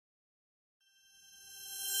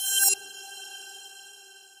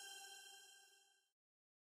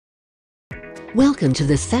Welcome to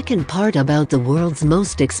the second part about the world's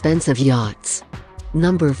most expensive yachts.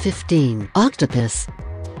 Number 15. Octopus.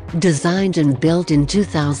 Designed and built in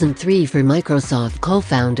 2003 for Microsoft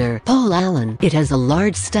co-founder Paul Allen, it has a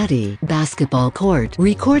large study, basketball court,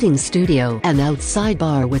 recording studio, and outside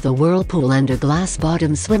bar with a whirlpool and a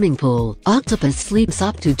glass-bottom swimming pool. Octopus sleeps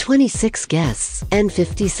up to 26 guests and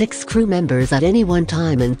 56 crew members at any one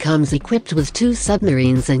time and comes equipped with 2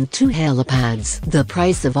 submarines and 2 helipads. The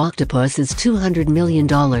price of Octopus is $200 million.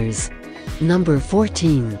 Number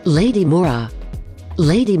 14. Lady Moura.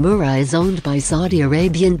 Lady Moura is owned by Saudi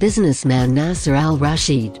Arabian businessman Nasser Al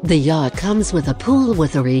Rashid. The yacht comes with a pool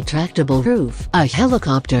with a retractable roof, a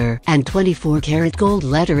helicopter, and 24-karat gold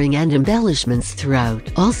lettering and embellishments throughout.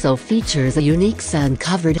 Also features a unique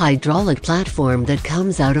sand-covered hydraulic platform that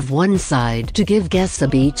comes out of one side to give guests a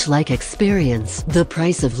beach-like experience. The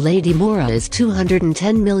price of Lady Moura is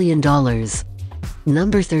 $210 million.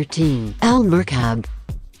 Number 13. Al Mirqab.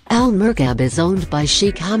 Al Mirqab is owned by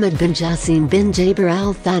Sheikh Hamad bin Jassim bin Jaber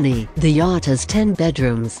Al Thani. The yacht has 10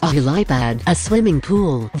 bedrooms, a helipad, a swimming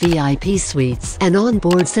pool, VIP suites, an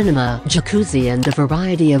onboard cinema, jacuzzi, and a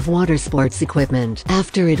variety of water sports equipment.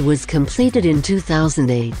 After it was completed in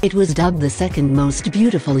 2008, it was dubbed the second most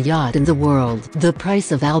beautiful yacht in the world. The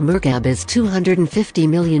price of Al Mirqab is $250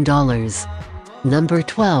 million. Number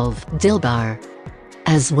 12. Dilbar.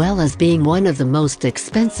 As well as being one of the most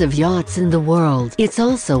expensive yachts in the world, it's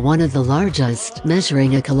also one of the largest,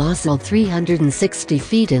 measuring a colossal 360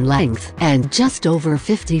 feet in length and just over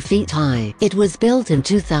 50 feet high. It was built in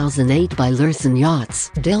 2008 by Lursen Yachts.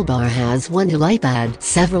 Dilbar has 1 helipad,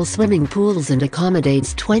 several swimming pools, and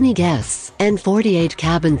accommodates 20 guests and 48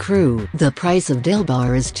 cabin crew. The price of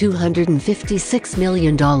Dilbar is $256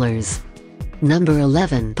 million. Number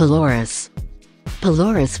 11. Pelorus.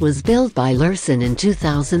 Pelorus was built by Lursen in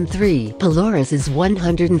 2003. Pelorus is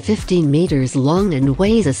 115 meters long and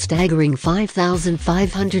weighs a staggering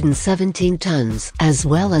 5,517 tons, as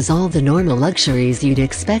well as all the normal luxuries you'd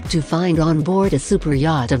expect to find on board a super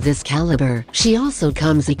yacht of this caliber. She also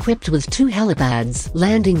comes equipped with 2 helipads,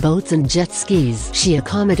 landing boats, and jet skis. She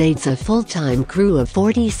accommodates a full-time crew of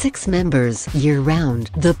 46 members,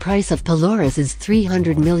 year-round. The price of Pelorus is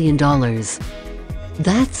 $300 million.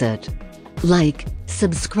 That's it. Like,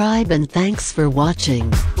 subscribe, and thanks for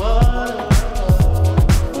watching.